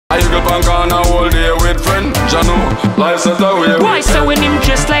Bicycle pan corner all day with friend Jano, life set away. Why so when him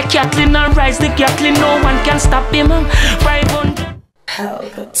dressed like Kathleen and rise the Kathleen, no one can stop him. 500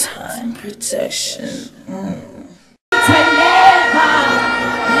 Pelpa time protection.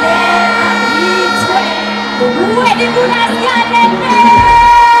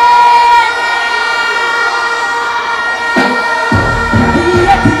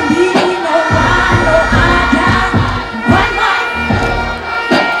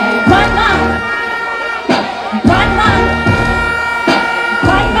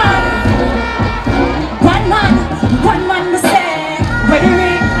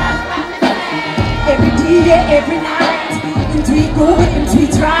 Every night, into it good, into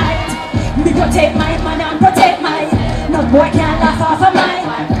it right. Me protect my man and protect my. No boy can laugh off of mine.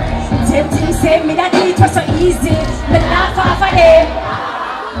 Tempting say me that it was so easy. Me laugh off of them.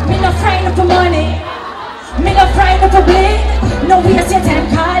 Me no frightened for money. Me no frightened for bling. No waste your time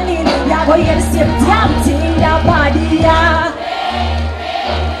calling. Ya go hear the same damn thing. Your body, yeah.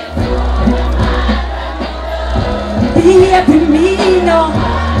 Be happy me no.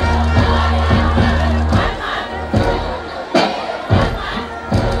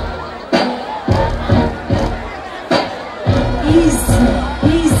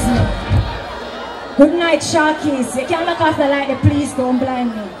 Good night, Sharkies. You can't look off the light there, please don't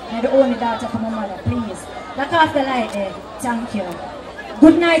blind me. I'm the only daughter from my mother, please. Look off the light there. Thank you.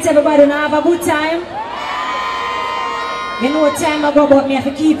 Good night, everybody. Now have a good time. You know what time I go, but me have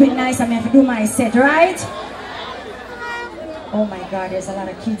to keep it nice and me have to do my set, right? Oh my God, there's a lot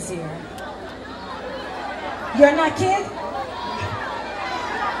of kids here. You're not a kid?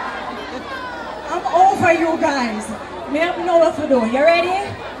 I'm over you guys. Me have no what to do. You ready?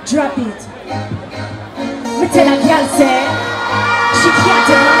 Drop it. Me tell a girl say she can't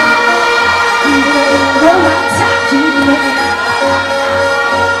tell me. No one talking me.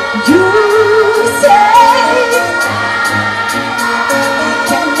 You say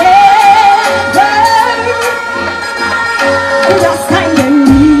can never just kind of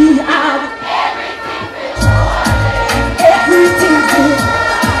me out. Everything good.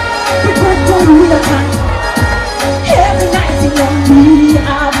 People don't do the time. Every night you want me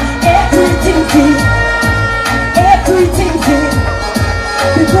out. Everything good. Everything good.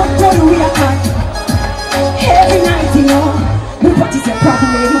 People don't do the time. Every night you know. What is your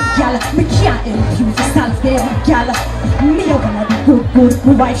problem, girl? Me can't help you to solve them, girl. Me a wanna be good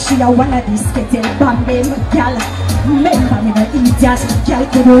wife. She a wanna be skittle bambi, girl. Remember me no idiot. Girl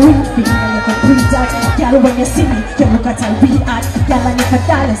could ring finger, you could print that. Girl when you see me, you look at her we at. Girl and if a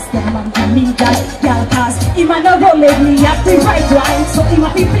dollars, then man give me that. Girl cause him a no roll make me have the right line. So him a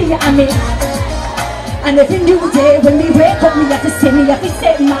be play a me. And every new day when me wake up, me have to say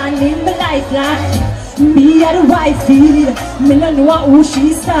man in my lifeline. Me and the wifey, me no know who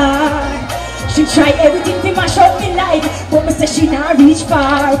she's like. She try everything to mash up me life, but me say she not reach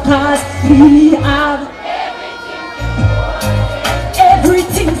far. Cause we have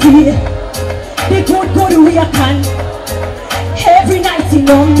everything here. The good we can. Every night you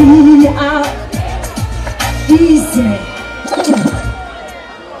know me out. Easy.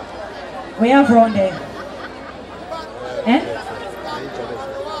 We have round there. Eh?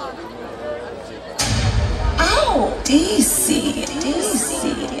 DC.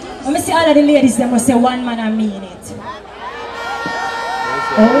 Let me see all of the ladies, they must say one man, I mean it.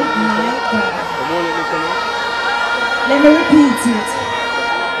 Oh my God. Let me repeat it.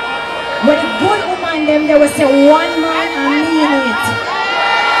 When the good woman, them, they will say one man, I mean it.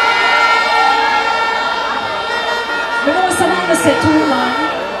 You know someone will say two man.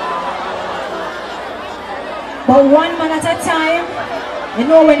 But one man at a time. You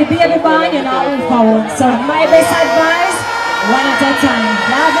know when the baby born, you're not room for one. So my best advice, one at a time.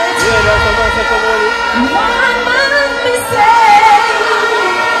 Love it? One man be saved.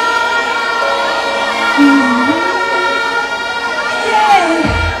 Yeah.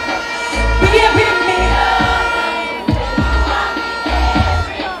 Baby me.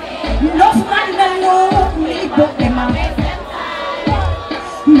 Enough man don't know me but them out.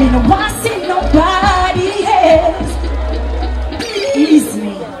 Me no want see nobody else.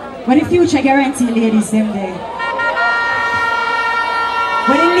 Easily. But the future guarantee ladies them there.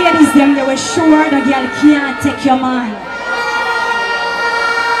 But the ladies them they were sure the girl can't take your man.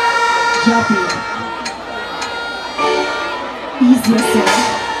 Drop it. Easier sir.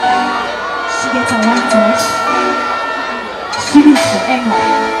 She gets a one touch. She needs to hang on.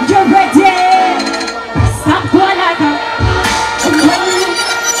 You're ready. Stop going like that.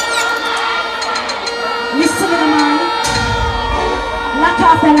 Listen to the man. Lock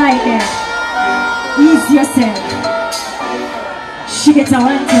off the light there. Ease yourself. She she gets a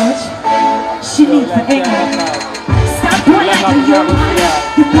one touch, she needs the anger. Stop going like a young man.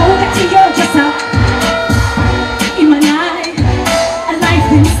 You know that you're just a in my life, a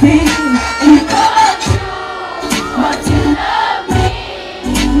life insane. And you go through, but you love me.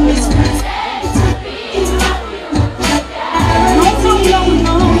 It's pretend to be no, but you love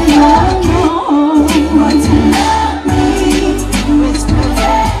me. It's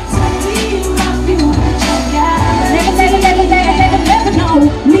pretend to be my future. Never know.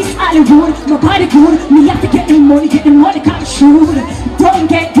 Miss Hollywood, my body good. Me have to get them money, can't shoot. Don't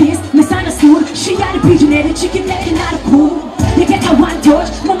get this, misunderstood. She got a pigeon-headed chicken leg and not a cool. You get a one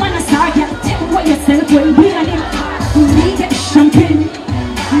touch, my man a star. Yeah, tell me what yourself will be on him. Me get the champagne,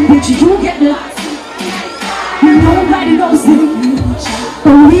 but you get the. Nobody knows it,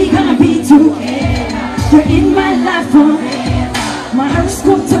 but we gonna be together. You're in my life, my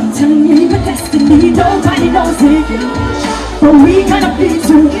horoscope telling me my destiny. Nobody knows it, but we gonna be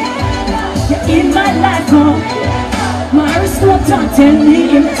together. You're in my life, my horoscope telling me.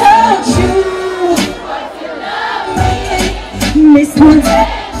 Don't you, Miss Wood?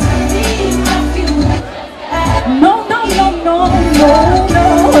 No, no, no, no, no, no.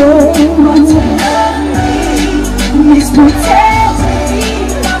 Miss Wood,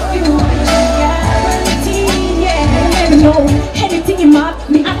 know anything in my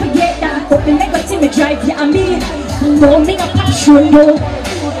me I forget that. But the negative me drive yeah me. No me a passion no.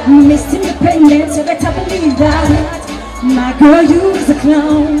 Miss Independence, you better believe that. My girl, you is a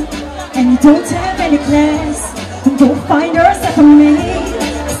clown, and you don't have any class. Don't find yourself a man.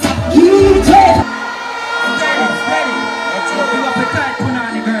 Stop you there. Steady. You got the tight put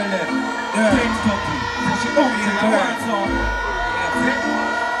on the girl there. Plain talking. She owns it. I want some.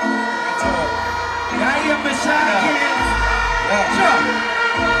 Yeah, I am a shy. Sure.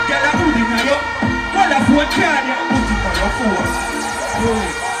 Get a hoodie now, yo. All of what can you put it on your phone? Pull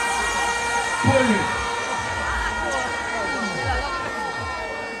it. Pull it.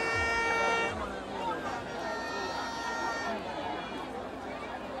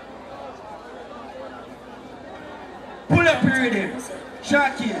 Pull up your rhythm.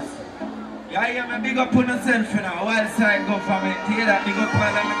 Sharkies. Yeah, I am a big up on yourself now. Wild side government. Hear that? Big up all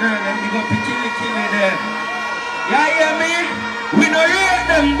of my girl and big up the killy there. Yeah, hear me? We no hear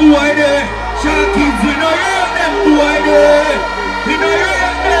them boy there. Sharkies, we no hear them boy there. We no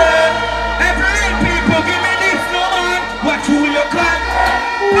hear them. Every real people give me this no man. Watch who you cut.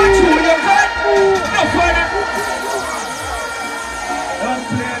 Watch who you cut. No further. Don't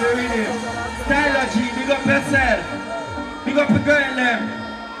play the rhythm. Stylogy, big up yourself. Big up the girl them.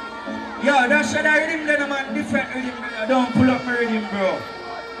 Yo, that shit I rhythm then man, different rhythm. Don't pull up my rhythm, bro.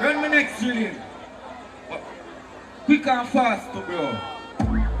 Run my next rhythm. Quick and fast, bro.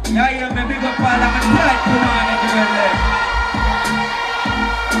 Yeah, yeah, me big up all of my tight put on the girl them.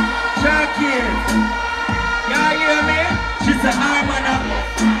 Sharkies. Yeah, hear me? She say, I'm on her.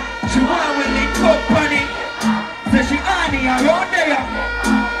 She want with the company. Say she on it around there.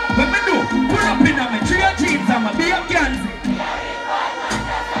 What me do? Pull up in my 3 jeans and my big Gaza.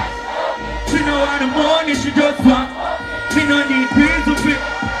 She know want the money, she just want. We no need people to fit.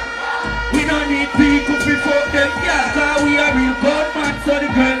 We no need people to fuck them. Yeah, cause we are real good man, so the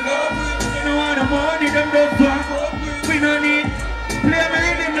girl go. We no want the money, them just want. We no need play me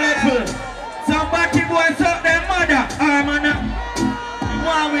rhythm level. Somebody boys up their mother. Man,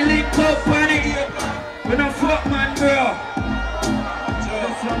 want we link up on it. We no fuck man, bro.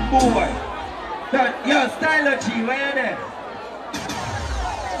 Just some boy. That, yo, Stylogy, where you there?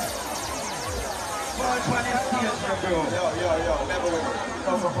 Yo, never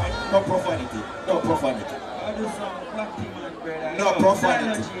no profanity. No profanity. No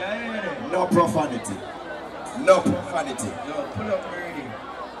profanity. No profanity. No profanity. Yo, pull up ready.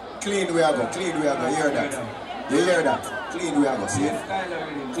 Clean we are go, clean we are go. You hear that? You hear that? Clean we are go, see it?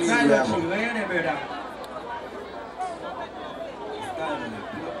 Clean we are go. Where you there, brother?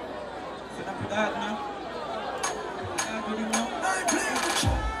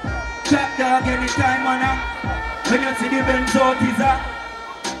 Chop dog anytime, man. When you see the Benz out is a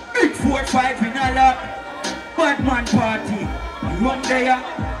big 4-5 in a lot. Bad man party. Run there.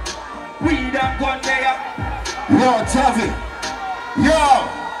 Weed and gun there. Yo, Tavi.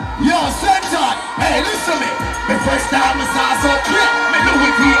 Yo, Senton. Hey, listen to me. The first time I saw so quick, me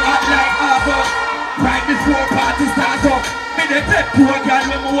Louis V hot like Harvard. Right before party start up, me the take poor girl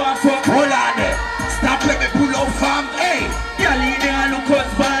when me want fuck. Hold on there. Stop let me pull out fam. Hey, girl in there and look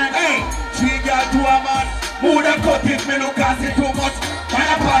husband. Hey, 3 girl to a man. More than cut if me look at it too much. Find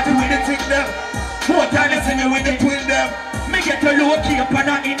a party with the tick them. More time you see me with the twin them. Me get a low key up on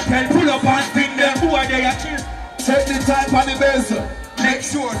a intel. Pull up and sting them. Who are they a kill? Take the time on the bezel. make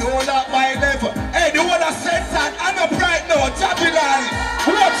sure don't lock my level. Hey, the one that said that I'm up right now, jahvillani.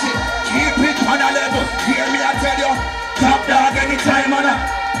 Watch it, keep it on a level. Hear me, I tell you, top dog anytime, man.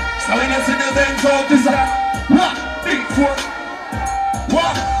 So when you see the Benz out, this is what? Big four.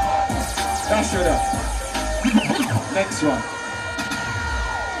 What? That's right up. Next one.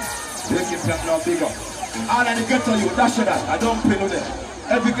 You keep them now bigger. All of the ghetto youth, that's right. I don't pay no them.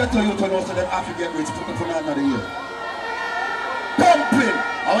 Every ghetto youth knows to them have to get rich. Put them for another year. Pumping.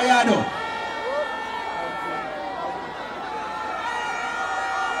 How are you doing?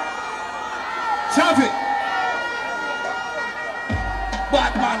 Traffic.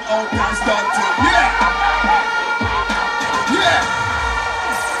 Batman out and stunting. Yeah. Yeah.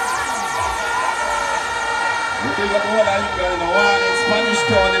 You got all that you got in the one in Spanish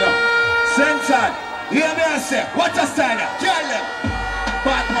town, you know. Central. Hear me I say, what a style. Tell them.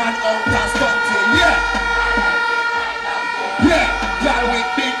 Batman out and stunting. Yeah. Yeah. Y'all with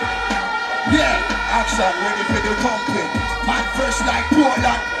big. Yeah. Action ready for the pumping. Man fresh like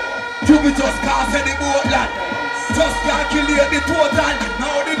Portland. Jupiter's car for the boatland. Just calculate the total.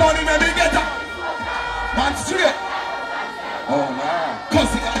 Now the money may be better. Man straight. Oh man. Cause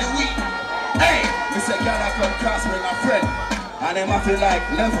he got the weed. Hey. Me say girl I come cross with my friend. And them I feel like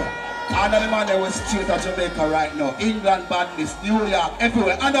level. And the man that was straight at Jamaica right now. England, badness, New York,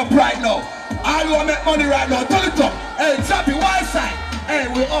 everywhere. And up right now. All you want make money right now. Turn it up. Hey, Chappy, wild side.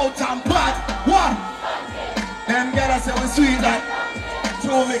 Hey, we out and bad. What? Them girls say we sweet like.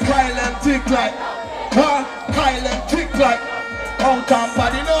 Throw me Kyle them thick like. Huh? Kyle them thick like. Out and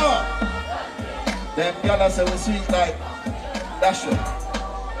bad, you know. Them girls say we sweet like. That's it.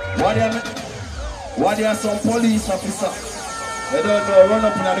 What do you mean? What do you some police officer? They don't know, run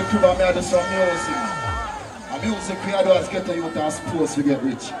up in the crib and me do some music. And music we do as get to youth and sports we get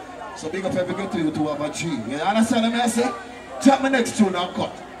rich. So big up every get to you to have a dream. You understand what I say? Tap my next tune and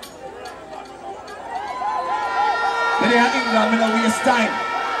cut. When they are England, me no waste time.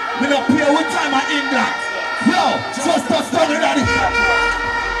 Me no play with time at England. Yo, just touch down in daddy.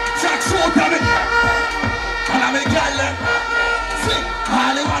 Jack shoot at me. And I'm a girl then. See,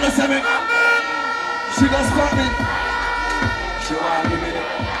 all they wanna say me. She goes for me. She want me with it.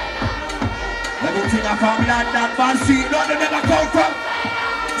 Everything I from London, man, see, London never come from.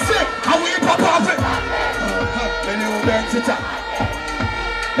 See, how we pop off it. Me new Benz it up.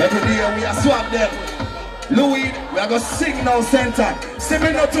 Every day we are swap them. Louis, we are gonna sing now center. Sing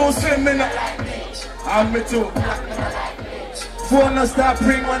me no too, swim me no. And me too. Phone no stop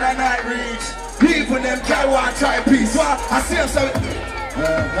ring when the night reach. People them carry one try piece. So I see them so.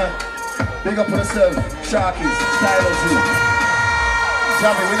 Big up on yourself, Sharkies, Styles you.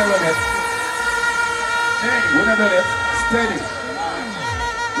 Jammy, we never done it. We never done it. Steady.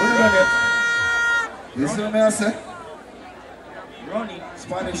 We never done it. You see what I say? Ronnie.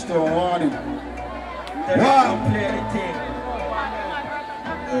 Spanish to warning. Wow. Play the thing.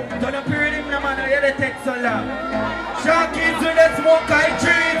 Don't appear him, no man, I hear the text so long. Sharkies with the smoke I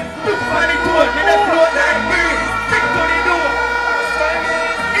treat. Funny cold, me the float like breeze. Stick to the door.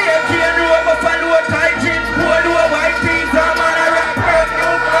 AK rope up and low tight jeans. Pull low white tees, a man a rap brand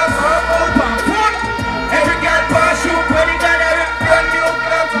new class from out on foot. Every girl pass shoot when he got a rap brand new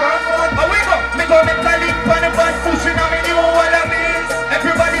class from foot. But we go make a link on the bus pushing on me new what I mean.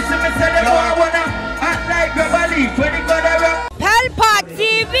 Everybody see me say them all wanna act like grab a leaf when he got a rap. Pelpa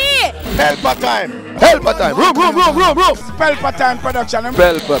TV! Pelpa time! Pelpa time! Room! Pelpa time production!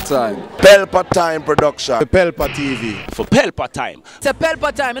 Pelpa time. Pelpa time production! Pelpa TV! For Pelpa time! It's a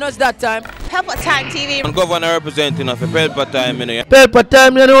Pelpa time, you know it's that time. Pelpa time TV. I'm governor representing of Pelpa time, you know. Pelpa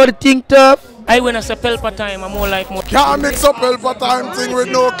time, you know what the thing tough? I when I say Pelpa time, I'm more like more. Can't mix up Pelpa time thing with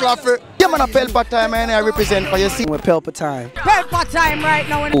no coffee. Yeah man, a Pelpa time and I represent for you see with Pelpa time. Pelpa time right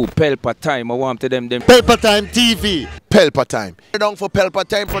now. Oh, Pelpa time, I want to them. Pelpa time TV! Pelpa time! Down for Pelpa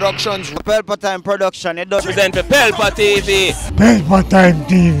time productions. Pelpa time production, it does Represent for Pelpa TV! Pelpa time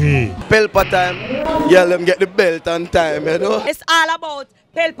TV! Pelpa time! Yeah, let them get the belt on time, you know. It's all about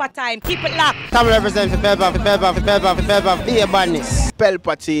Pelpa time, keep it locked. Come represent for Pelpa, be a badness.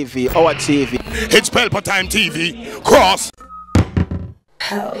 Pelpa TV, our TV. It's Pelpa time TV! Cross!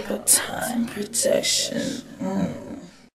 Pelpa time protection.